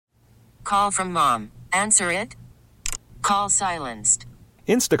Call from mom. Answer it. Call silenced.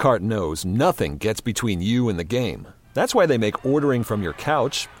 Instacart knows nothing gets between you and the game. That's why they make ordering from your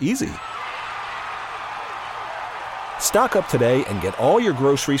couch easy. Stock up today and get all your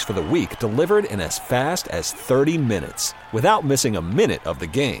groceries for the week delivered in as fast as 30 minutes without missing a minute of the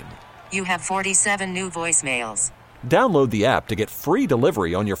game. You have 47 new voicemails. Download the app to get free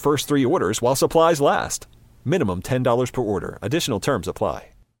delivery on your first 3 orders while supplies last. Minimum $10 per order. Additional terms apply.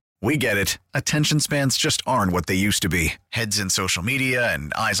 We get it. Attention spans just aren't what they used to be. Heads in social media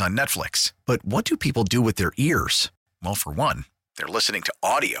and eyes on Netflix. But what do people do with their ears? Well, for one, they're listening to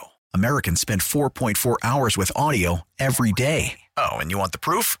audio. Americans spend 4.4 hours with audio every day. Oh, and you want the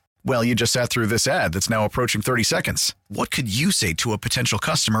proof? Well, you just sat through this ad that's now approaching 30 seconds. What could you say to a potential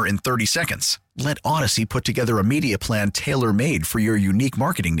customer in 30 seconds? Let Odyssey put together a media plan tailor-made for your unique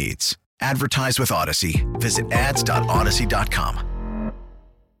marketing needs. Advertise with Odyssey. Visit ads.odyssey.com.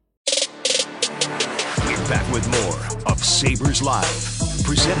 We're back with more of Sabres Live,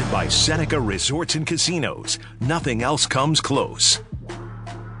 presented by Seneca Resorts and Casinos. Nothing else comes close.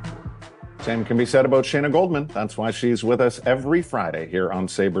 Same can be said about Shayna Goldman. That's why she's with us every Friday here on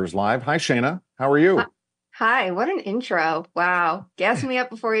Sabres Live. Hi, Shayna. How are you? Hi. What an intro. Wow. Gas me up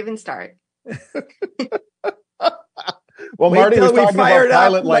before we even start. Well, Marty was talking about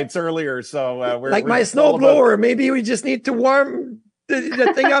pilot lights earlier, so we're my snowblower. Maybe we just need to warm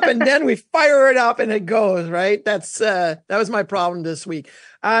the thing up and then we fire it up and it goes, right? That was my problem this week.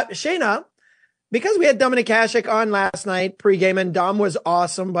 Shayna, because we had Dominik Hasek on last night pregame, and Dom was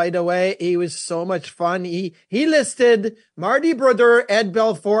awesome, by the way. He was so much fun. He listed Marty Brodeur, Ed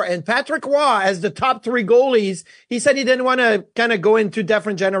Belfour, and Patrick Roy as the top 3 goalies. He said he didn't want to kind of go into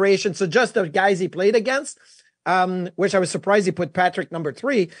different generations, so just the guys he played against, which I was surprised he put Patrick number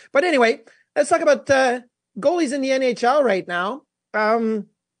 3. But anyway, let's talk about goalies in the NHL right now.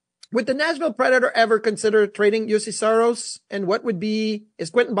 Would the Nashville Predator ever consider trading Jussi Saros? And is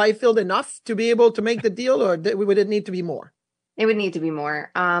Quentin Byfield enough to be able to make the deal, or would it need to be more? It would need to be more.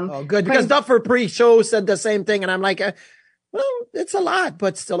 Good. Because Duffer pre-show said the same thing. And I'm like, well, it's a lot,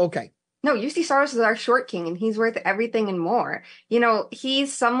 but still okay. No, Jussi Saros is our short king, and he's worth everything and more. You know,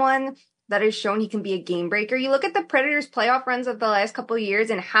 he's someone that has shown he can be a game breaker. You look at the Predators' playoff runs of the last couple of years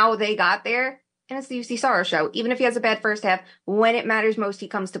and how they got there. And it's the Jussi Saros show. Even if he has a bad first half, when it matters most, he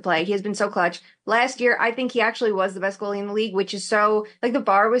comes to play. He has been so clutch. Last year, I think he actually was the best goalie in the league, which is so, like, the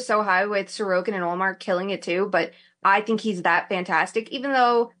bar was so high with Sorokin and Ullmark killing it too. But I think he's that fantastic, even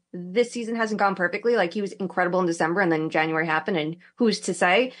though this season hasn't gone perfectly. Like, he was incredible in December and then January happened, and who's to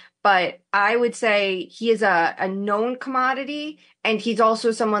say? But I would say he is a known commodity, and he's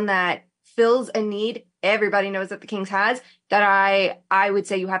also someone that fills a need everybody knows that the Kings has, that I would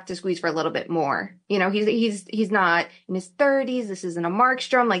say you have to squeeze for a little bit more. You know, he's not in his 30s. This isn't a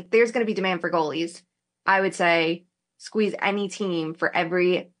Markstrom. Like, there's going to be demand for goalies. I would say squeeze any team for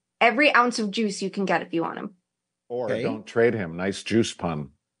every ounce of juice you can get if you want him. Or don't trade him. Nice juice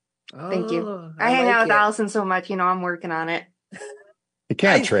pun. Thank you. I hang out with Allison so much, you know, I'm working on it. You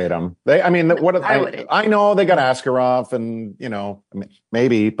can't trade him. I know they got Askarov and, you know,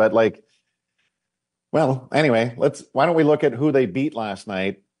 maybe, but like, well, anyway, why don't we look at who they beat last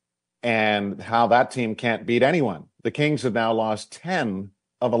night and how that team can't beat anyone. The Kings have now lost 10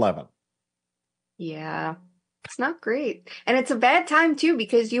 of 11. Yeah, it's not great. And it's a bad time too,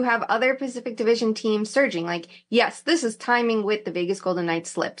 because you have other Pacific Division teams surging. Like, yes, this is timing with the Vegas Golden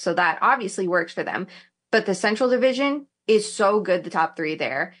Knights slip. So that obviously works for them. But the Central Division is so good, the top 3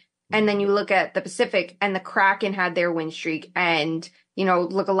 there. And then you look at the Pacific, and the Kraken had their win streak and, you know,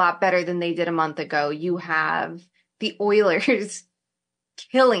 look a lot better than they did a month ago. You have the Oilers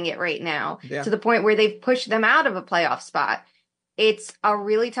killing it right now to the point where they've pushed them out of a playoff spot. It's a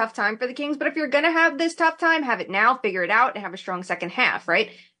really tough time for the Kings, but if you're going to have this tough time, have it now, figure it out, and have a strong second half, right?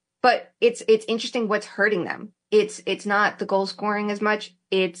 But it's interesting what's hurting them. It's not the goal scoring as much.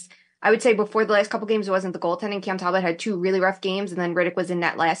 I would say before the last couple games, it wasn't the goaltending. Cam Talbot had 2 really rough games, and then Riddick was in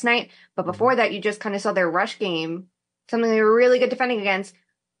net last night. But before that, you just kind of saw their rush game, something they were really good defending against,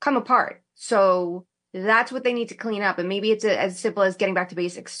 come apart. So that's what they need to clean up. And maybe it's as simple as getting back to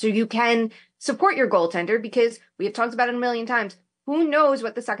basics. So you can support your goaltender, because we have talked about it a million times. Who knows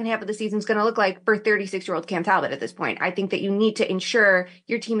what the second half of the season is going to look like for 36-year-old Cam Talbot at this point? I think that you need to ensure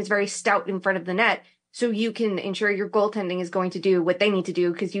your team is very stout in front of the net, so you can ensure your goaltending is going to do what they need to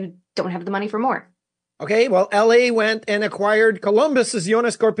do, because you don't have the money for more. Okay, well, LA went and acquired Columbus's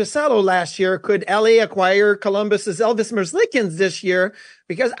Jonas Corpusalo last year. Could LA acquire Columbus's Elvis Merzlikins this year?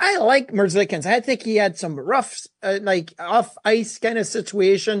 Because I like Merzlikins. I think he had some rough, like off ice kind of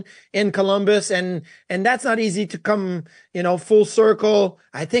situation in Columbus, and that's not easy to come, full circle.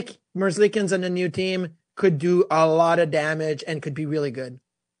 I think Merzlikins and the new team could do a lot of damage and could be really good.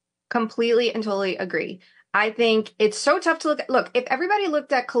 Completely and totally agree. I think it's so tough to look, if everybody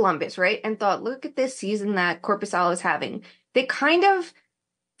looked at Columbus, right, and thought, look at this season that Korpisalo is having, they kind of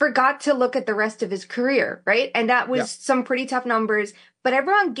forgot to look at the rest of his career, right? And that was some pretty tough numbers, but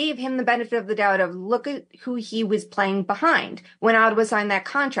everyone gave him the benefit of the doubt of look at who he was playing behind when Ottawa signed that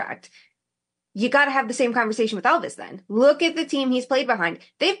contract. You got to have the same conversation with Elvis then. Look at the team he's played behind.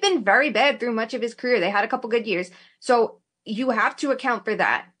 They've been very bad through much of his career. They had a couple good years. So you have to account for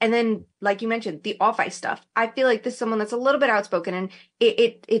that. And then, like you mentioned, the off-ice stuff. I feel like this is someone that's a little bit outspoken, and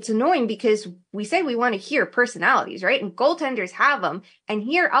it's annoying because we say we want to hear personalities, right? And goaltenders have them. And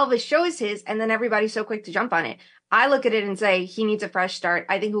here Elvis shows his, and then everybody's so quick to jump on it. I look at it and say he needs a fresh start.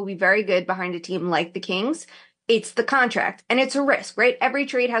 I think he'll be very good behind a team like the Kings. It's the contract, and it's a risk, right? Every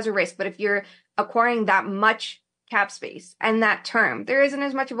trade has a risk, but if you're acquiring that much cap space and that term, there isn't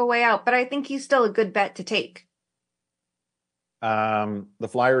as much of a way out, but I think he's still a good bet to take. The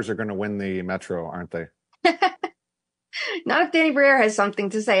Flyers are going to win the Metro, aren't they? Not if Danny Briere has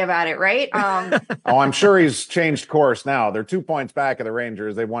something to say about it, right? I'm sure he's changed course now. They're 2 points back of the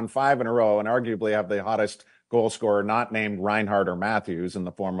Rangers. They've won 5 in a row and arguably have the hottest goal scorer not named Reinhart or Matthews in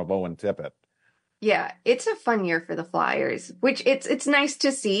the form of Owen Tippett. Yeah, it's a fun year for the Flyers, which it's nice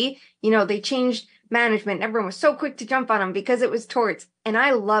to see. They changed management. Everyone was so quick to jump on them because it was Torts. And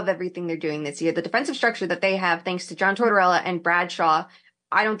I love everything they're doing this year. The defensive structure that they have, thanks to John Tortorella and Brad Shaw,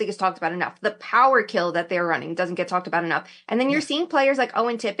 I don't think is talked about enough. The power kill that they're running doesn't get talked about enough. And then you're seeing players like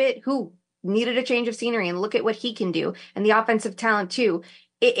Owen Tippett, who needed a change of scenery, and look at what he can do. And the offensive talent, too.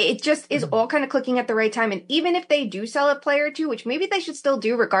 It just is all kind of clicking at the right time. And even if they do sell a player or two, which maybe they should still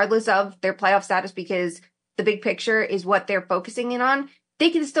do regardless of their playoff status, because the big picture is what they're focusing in on,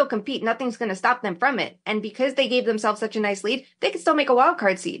 they can still compete. Nothing's going to stop them from it. And because they gave themselves such a nice lead, they can still make a wild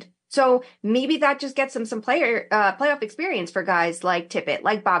card seed. So maybe that just gets them some playoff experience for guys like Tippett,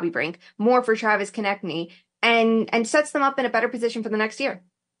 like Bobby Brink, more for Travis Konechny, and sets them up in a better position for the next year.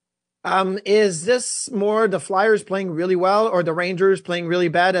 Is this more the Flyers playing really well or the Rangers playing really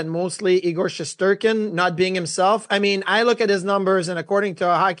bad and mostly Igor Shesterkin not being himself? I mean, I look at his numbers, and according to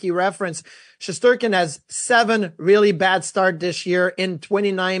a Hockey Reference, Shesterkin has 7 really bad starts this year in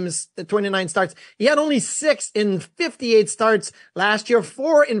 29 starts. He had only 6 in 58 starts last year,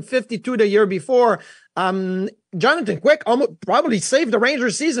 4 in 52 the year before. Jonathan Quick almost probably saved the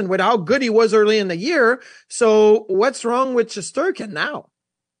Rangers season with how good he was early in the year. So what's wrong with Shesterkin now?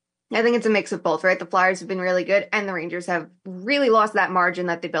 I think it's a mix of both, right? The Flyers have been really good, and the Rangers have really lost that margin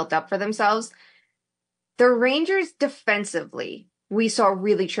that they built up for themselves. The Rangers defensively, we saw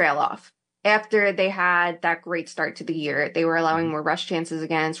really trail off. After they had that great start to the year, they were allowing more rush chances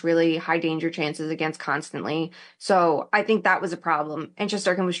against, really high danger chances against constantly. So I think that was a problem. And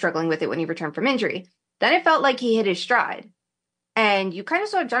Shesterkin was struggling with it when he returned from injury. Then it felt like he hit his stride. And you kind of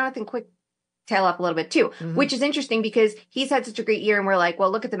saw Jonathan Quick tail up a little bit too, which is interesting because he's had such a great year and we're like,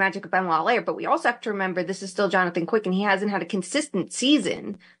 well, look at the magic of Benoit Allaire, but we also have to remember this is still Jonathan Quick and he hasn't had a consistent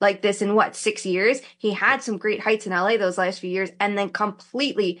season like this in 6 years. He had some great heights in LA those last few years and then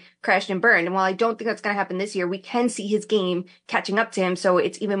completely crashed and burned. And while I don't think that's going to happen this year, we can see his game catching up to him. So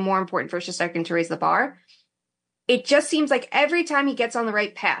it's even more important for Shesterkin to raise the bar. It just seems like every time he gets on the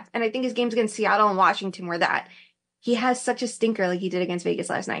right path, and I think his games against Seattle and Washington were that, he has such a stinker like he did against Vegas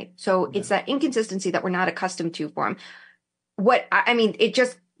last night. So it's that inconsistency that we're not accustomed to for him. It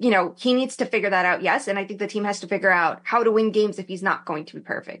just, he needs to figure that out, yes. And I think the team has to figure out how to win games if he's not going to be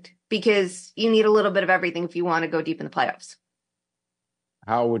perfect. Because you need a little bit of everything if you want to go deep in the playoffs.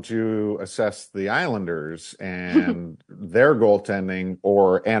 How would you assess the Islanders and their goaltending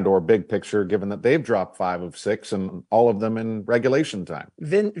or big picture, given that they've dropped 5 of 6 and all of them in regulation time?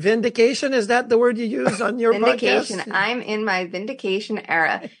 Vindication, is that the word you use on your vindication? podcast? I'm in my vindication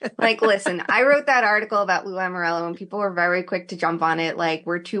era. Listen, I wrote that article about Lou Lamoriello and people were very quick to jump on it.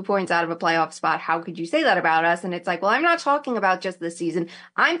 We're 2 points out of a playoff spot. How could you say that about us? And it's well, I'm not talking about just this season.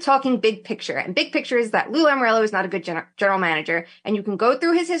 I'm talking big picture. And big picture is that Lou Lamoriello is not a good general manager. And you can go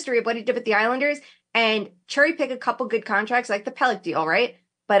through his history of what he did with the Islanders and cherry pick a couple good contracts like the Pelech deal, right?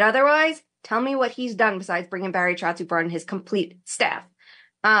 But otherwise, tell me what he's done besides bringing Barry Trotz, who brought in his complete staff.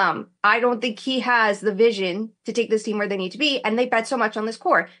 I don't think he has the vision to take this team where they need to be, and they bet so much on this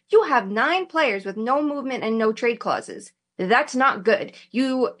core. You have 9 players with no movement and no trade clauses. That's not good.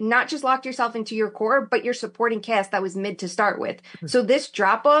 You not just locked yourself into your core, but your supporting cast that was mid to start with. So this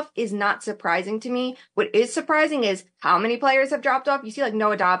drop off is not surprising to me. What is surprising is how many players have dropped off. You see like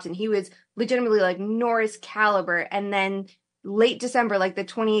Noah Dobson, he was legitimately like Norris caliber. And then late December, like the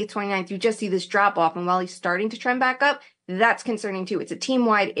 28th, 29th, you just see this drop off. And while he's starting to trend back up, that's concerning too. It's a team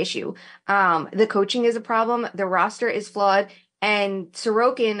wide issue. The coaching is a problem. The roster is flawed. And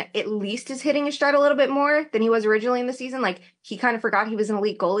Sorokin at least is hitting his stride a little bit more than he was originally in the season. Like, he kind of forgot he was an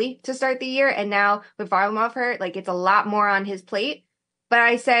elite goalie to start the year. And now with Varlamov hurt, like, it's a lot more on his plate. But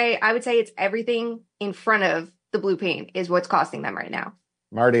I would say it's everything in front of the blue paint is what's costing them right now.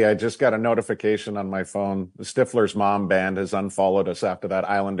 Marty, I just got a notification on my phone. The Stifler's mom band has unfollowed us after that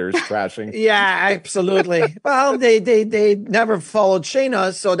Islanders trashing. Yeah, absolutely. Well, they never followed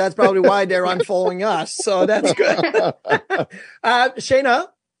Shayna, so that's probably why they're unfollowing us. So that's good. Shayna,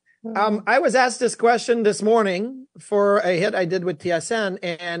 I was asked this question this morning for a hit I did with TSN,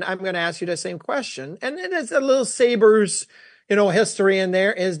 and I'm going to ask you the same question. And it is a little Sabres, history in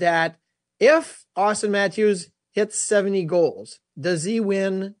there, is that if Austin Matthews hits 70 goals, does he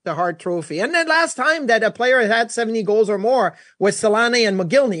win the Hart Trophy? And the last time that a player had 70 goals or more was Solane and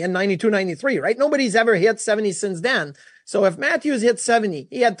McGillney in 92-93, right? Nobody's ever hit 70 since then. So if Matthews hits 70,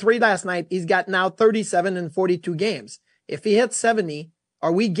 he had 3 last night. He's got now 37 in 42 games. If he hits 70,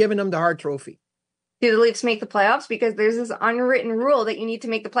 are we giving him the Hart Trophy? Do the Leafs make the playoffs? Because there's this unwritten rule that you need to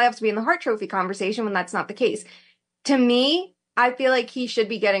make the playoffs to be in the Hart Trophy conversation when that's not the case. To me, I feel like he should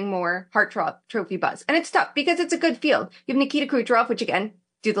be getting more Hart Trophy buzz. And it's tough because it's a good field. You have Nikita Kucherov, which again,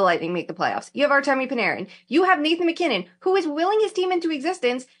 do the Lightning make the playoffs? You have Artemi Panarin. You have Nathan MacKinnon, who is willing his team into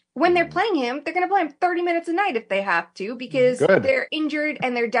existence. When they're playing him, they're going to play him 30 minutes a night if they have to because they're injured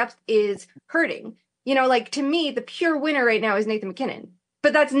and their depth is hurting. To me, the pure winner right now is Nathan MacKinnon.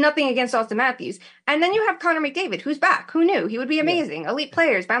 But that's nothing against Austin Matthews. And then you have Connor McDavid, who's back. Who knew? He would be amazing. Elite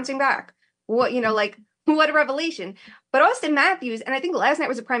players bouncing back. What a revelation. But Austin Matthews, and I think last night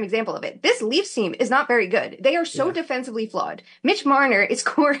was a prime example of it, this Leafs team is not very good. They are so defensively flawed. Mitch Marner is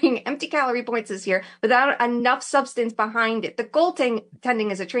scoring empty calorie points this year without enough substance behind it. The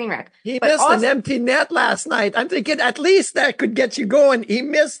goaltending is a train wreck. He missed an empty net last night. I'm thinking at least that could get you going. He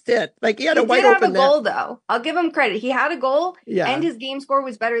missed it. Like he had a wide open net. He did have a goal, though. I'll give him credit. He had a goal, and his game score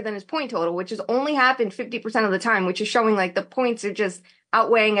was better than his point total, which has only happened 50% of the time, which is showing like the points are just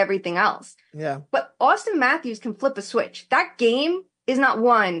outweighing everything else. Yeah. But Austin Matthews can flip a switch. That game is not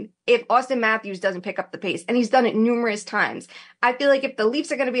won if Austin Matthews doesn't pick up the pace. And he's done it numerous times. I feel like if the Leafs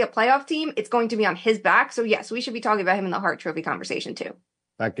are going to be a playoff team, it's going to be on his back. So yes, we should be talking about him in the Hart Trophy conversation too.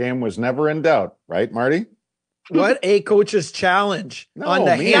 That game was never in doubt, right, Marty? What a coach's challenge on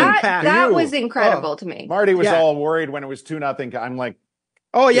the hand pass. That was incredible to me. Marty was all worried when it was 2-0. I'm like,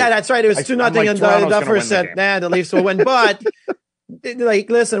 oh yeah, that's right. It was 2-0 and Duffer said, the Leafs will win. But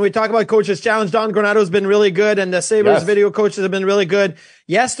listen, we talk about coach's challenge. Don Granado's been really good, and the Sabres video coaches have been really good.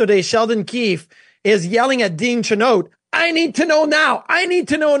 Yesterday, Sheldon Keefe is yelling at Dean Chenote, I need to know now. I need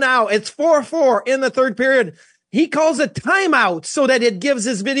to know now. It's 4-4 in the third period. He calls a timeout so that it gives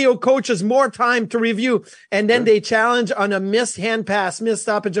his video coaches more time to review. And then they challenge on a missed hand pass, missed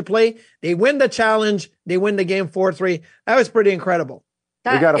stoppage of play. They win the challenge. They win the game 4-3. That was pretty incredible.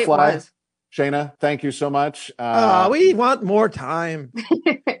 We got to fly. Shayna, thank you so much. We want more time.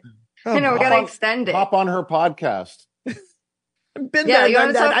 We got to extend it. Hop on her podcast. You want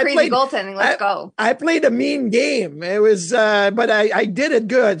to talk crazy goaltending? Let's go. I played a mean game. It was, but I did it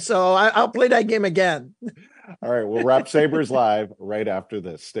good. So I'll play that game again. All right. We'll wrap Sabres Live right after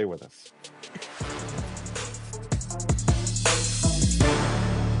this. Stay with us.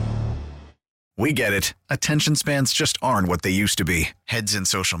 We get it. Attention spans just aren't what they used to be. Heads in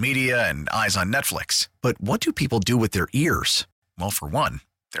social media and eyes on Netflix. But what do people do with their ears? Well, for one,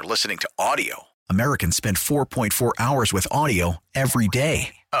 they're listening to audio. Americans spend 4.4 hours with audio every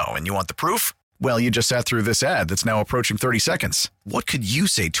day. Oh, and you want the proof? Well, you just sat through this ad that's now approaching 30 seconds. What could you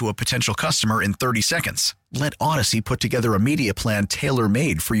say to a potential customer in 30 seconds? Let Odyssey put together a media plan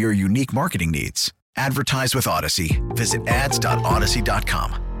tailor-made for your unique marketing needs. Advertise with Odyssey. Visit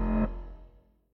ads.odyssey.com.